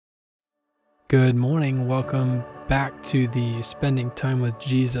Good morning. Welcome back to the Spending Time with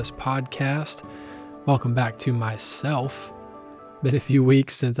Jesus podcast. Welcome back to myself. Been a few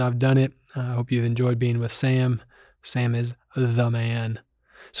weeks since I've done it. I hope you've enjoyed being with Sam. Sam is the man.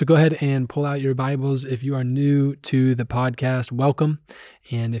 So go ahead and pull out your Bibles. If you are new to the podcast, welcome.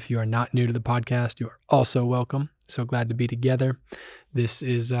 And if you are not new to the podcast, you are also welcome. So glad to be together. This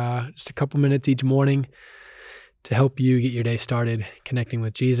is just a couple minutes each morning to help you get your day started connecting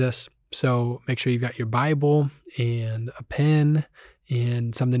with Jesus. So make sure you've got your Bible and a pen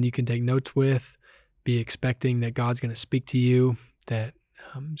and something you can take notes with. Be expecting that God's going to speak to you, that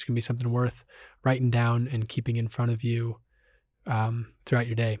it's going to be something worth writing down and keeping in front of you throughout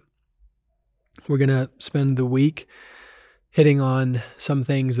your day. We're going to spend the week hitting on some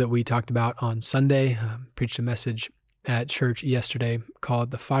things that we talked about on Sunday. Preached a message at church yesterday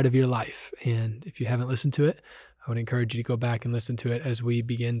called The Fight of Your Life. And if you haven't listened to it, I would encourage you to go back and listen to it as we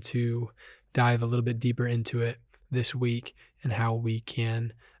begin to dive a little bit deeper into it this week and how we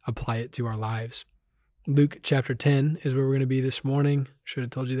can apply it to our lives. Luke chapter 10 is where we're going to be this morning. Should have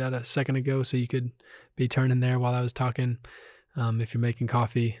told you that a second ago so you could be turning there while I was talking. If you're making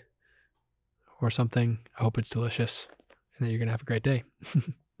coffee or something, I hope it's delicious and that you're going to have a great day.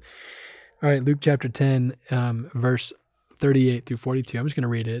 All right, Luke chapter 10, verse 38 through 42. I'm just going to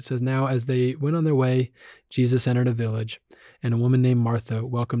read it. It says, "Now as they went on their way, Jesus entered a village, and a woman named Martha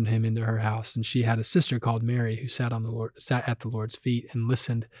welcomed him into her house. And she had a sister called Mary who sat at the Lord's feet and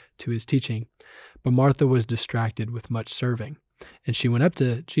listened to his teaching. But Martha was distracted with much serving. And she went up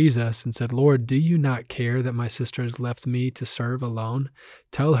to Jesus and said, 'Lord, do you not care that my sister has left me to serve alone?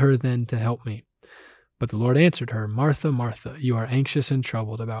 Tell her then to help me.' But the Lord answered her, 'Martha, Martha, you are anxious and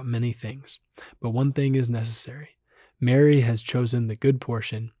troubled about many things, but one thing is necessary. Mary has chosen the good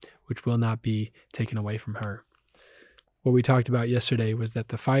portion, which will not be taken away from her.'" What we talked about yesterday was that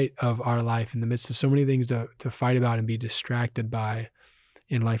the fight of our life, in the midst of so many things to fight about and be distracted by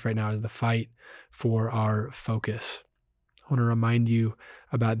in life right now, is the fight for our focus. I want to remind you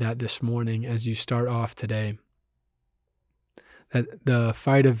about that this morning as you start off today. That the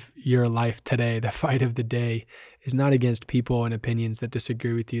fight of your life today, the fight of the day, is not against people and opinions that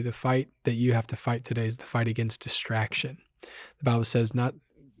disagree with you. The fight that you have to fight today is the fight against distraction. The Bible says not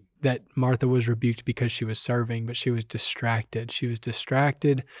that Martha was rebuked because she was serving, but she was distracted. She was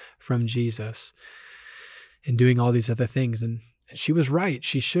distracted from Jesus and doing all these other things. And she was right.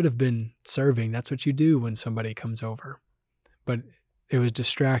 She should have been serving. That's what you do when somebody comes over. But it was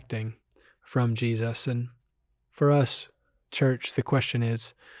distracting from Jesus. And for us, church, the question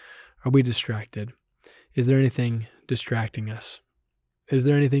is, are we distracted? Is there anything distracting us? Is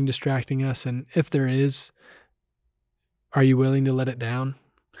there anything distracting us? And if there is, are you willing to let it down,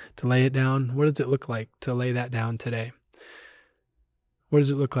 to lay it down? What does it look like to lay that down today? What does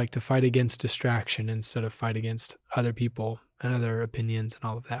it look like to fight against distraction instead of fight against other people and other opinions and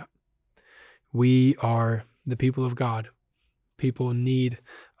all of that? We are the people of God. People need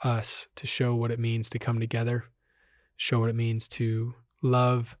us to show what it means to come together, show what it means to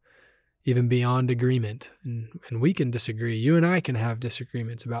love even beyond agreement. And we can disagree. You and I can have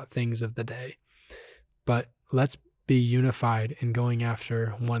disagreements about things of the day. But let's be unified in going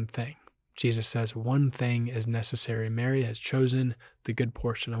after one thing. Jesus says one thing is necessary. Mary has chosen the good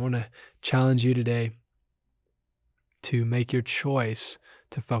portion. I want to challenge you today to make your choice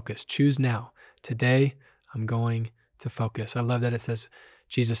to focus. Choose now. Today, I'm going to focus. I love that it says,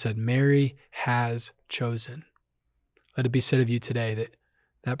 Jesus said, Mary has chosen. Let it be said of you today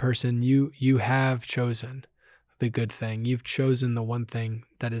that person, you have chosen the good thing. You've chosen the one thing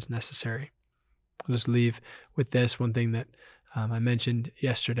that is necessary. I'll just leave with this. One thing that I mentioned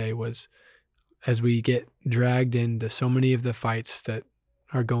yesterday was, as we get dragged into so many of the fights that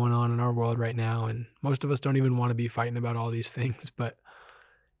are going on in our world right now, and most of us don't even want to be fighting about all these things, but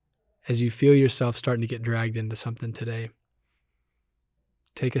as you feel yourself starting to get dragged into something today,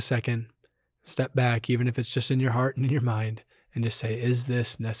 take a second, step back, even if it's just in your heart and in your mind, and just say, is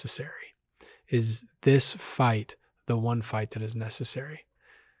this necessary? Is this fight the one fight that is necessary?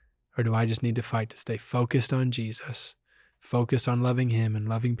 Or do I just need to fight to stay focused on Jesus, focused on loving him and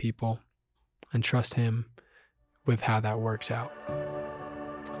loving people, and trust him with how that works out?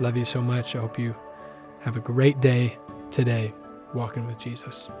 Love you so much. I hope you have a great day today walking with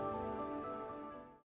Jesus.